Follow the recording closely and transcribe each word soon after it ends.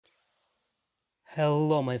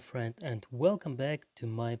Hello, my friend, and welcome back to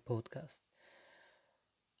my podcast.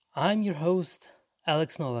 I'm your host,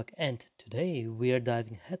 Alex Novak, and today we are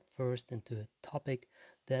diving headfirst into a topic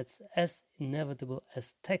that's as inevitable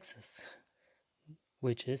as Texas,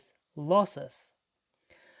 which is losses.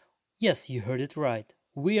 Yes, you heard it right.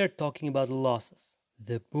 We are talking about losses,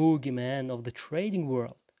 the boogeyman of the trading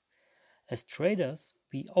world. As traders,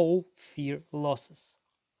 we all fear losses.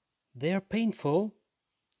 They are painful,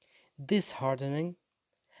 disheartening,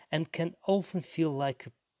 and can often feel like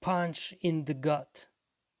a punch in the gut.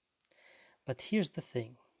 But here's the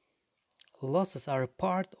thing, losses are a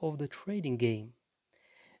part of the trading game.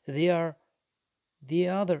 They are the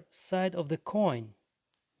other side of the coin,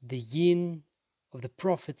 the yin of the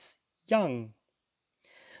prophet's yang.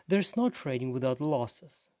 There's no trading without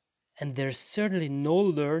losses, and there's certainly no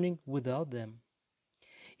learning without them.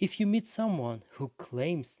 If you meet someone who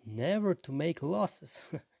claims never to make losses,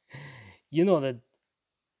 you know that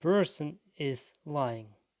person is lying.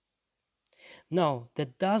 Now,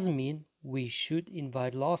 that doesn't mean we should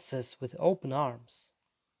invite losses with open arms.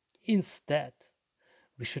 Instead,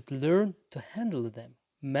 we should learn to handle them,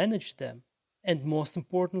 manage them, and most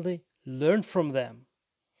importantly, learn from them.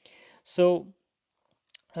 So,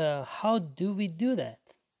 how do we do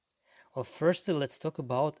that? Well, firstly, let's talk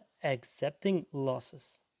about accepting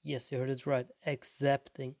losses. Yes, you heard it right,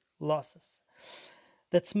 accepting losses.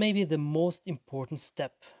 That's maybe the most important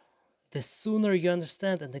step. The sooner you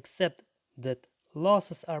understand and accept that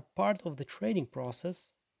losses are part of the trading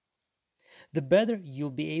process, the better you'll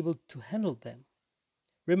be able to handle them.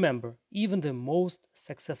 Remember, even the most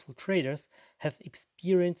successful traders have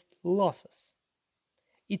experienced losses.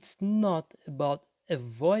 It's not about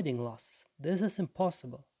avoiding losses, this is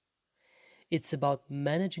impossible. It's about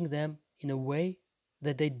managing them in a way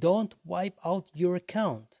that they don't wipe out your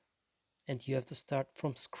account and you have to start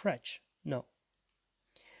from scratch. No.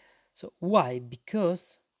 So, why?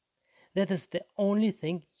 Because that is the only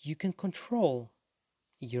thing you can control,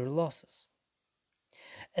 your losses.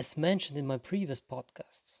 As mentioned in my previous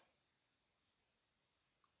podcasts,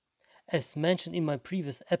 as mentioned in my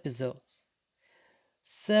previous episodes,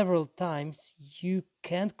 several times you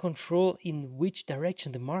can't control in which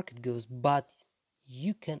direction the market goes, but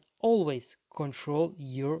you can always control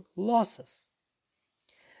your losses.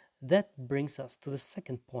 That brings us to the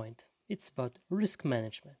second point. It's about risk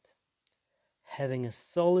management. Having a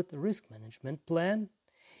solid risk management plan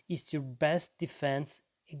is your best defense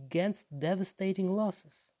against devastating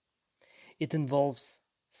losses. It involves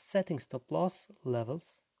setting stop loss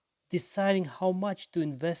levels, deciding how much to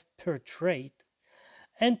invest per trade,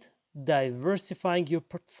 and diversifying your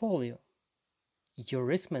portfolio. Your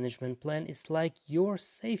risk management plan is like your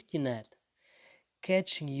safety net,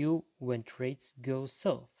 catching you when trades go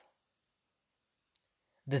south.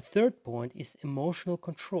 The third point is emotional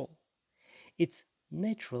control. It's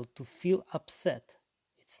natural to feel upset,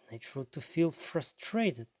 it's natural to feel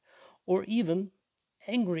frustrated or even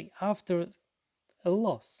angry after a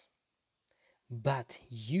loss. But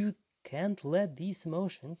you can't let these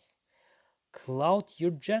emotions cloud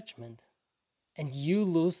your judgment and you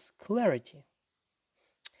lose clarity.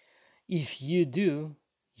 If you do,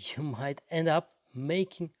 you might end up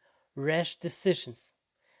making rash decisions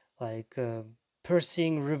like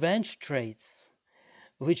pursuing revenge trades,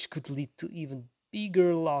 which could lead to even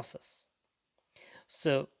bigger losses.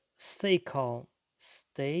 So stay calm,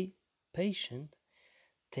 stay patient,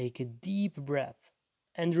 take a deep breath,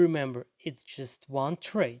 and remember it's just one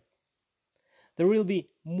trade. There will be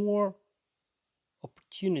more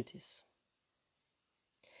opportunities.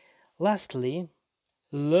 Lastly,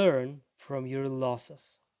 learn from your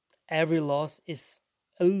losses. Every loss is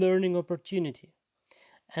a learning opportunity.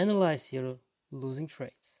 Analyze your losing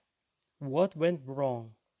trades. What went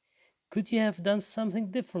wrong? Could you have done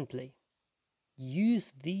something differently?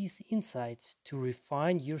 Use these insights to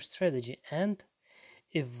refine your strategy and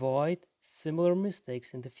avoid similar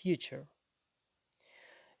mistakes in the future.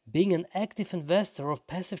 Being an active investor or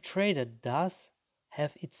passive trader does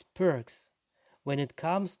have its perks when it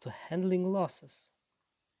comes to handling losses.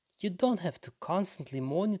 You don't have to constantly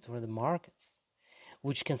monitor the markets,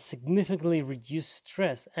 which can significantly reduce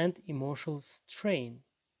stress and emotional strain.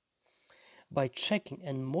 By checking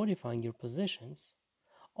and modifying your positions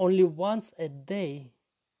only once a day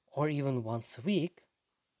or even once a week,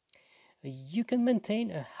 you can maintain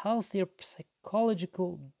a healthier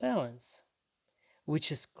psychological balance,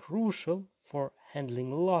 which is crucial for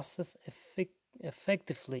handling losses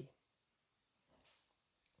effectively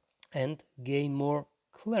and gain more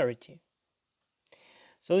clarity.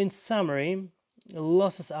 So, in summary,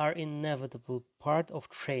 losses are inevitable part of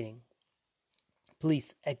trading.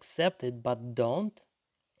 please accept it, but don't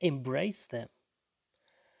embrace them.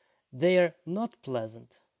 They are not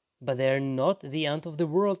pleasant, but they are not the end of the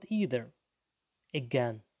world either.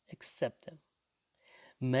 Again, accept them,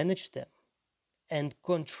 manage them, and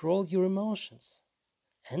control your emotions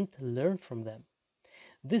and learn from them.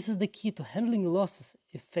 This is the key to handling losses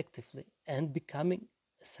effectively and becoming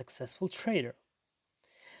a successful trader.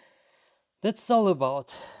 That's all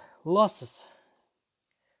about losses.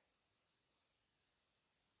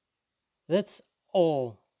 That's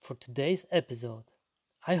all for today's episode.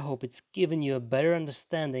 I hope it's given you a better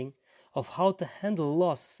understanding of how to handle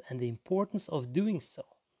losses and the importance of doing so.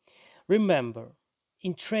 Remember,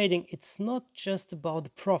 in trading, it's not just about the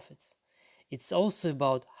profits, it's also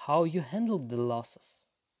about how you handle the losses.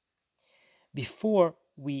 Before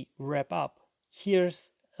we wrap up,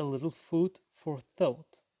 here's a little food for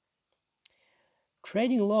thought.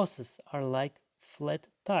 Trading losses are like flat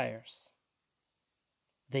tires.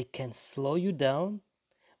 They can slow you down,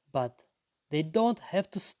 but they don't have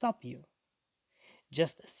to stop you.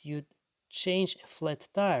 Just as you'd change a flat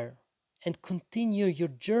tire and continue your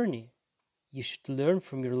journey, you should learn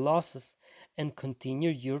from your losses and continue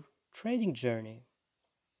your trading journey.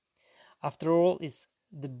 After all, it's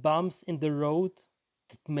the bumps in the road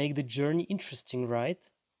that make the journey interesting,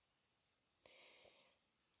 right?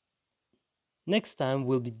 Next time,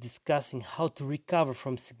 we'll be discussing how to recover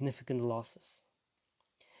from significant losses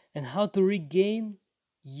and how to regain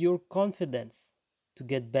your confidence to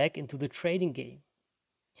get back into the trading game.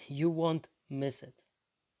 You won't miss it.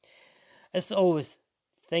 As always,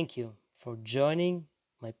 thank you for joining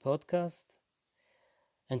my podcast.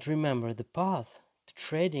 And remember, the path to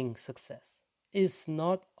trading success is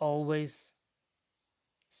not always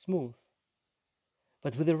smooth,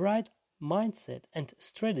 but with the right mindset and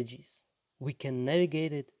strategies, we can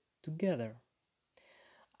navigate it together.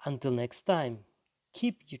 Until next time,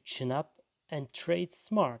 keep your chin up and trade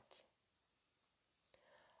smart.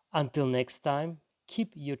 Until next time,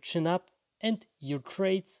 keep your chin up and your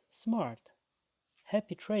trades smart.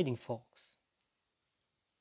 Happy trading, folks.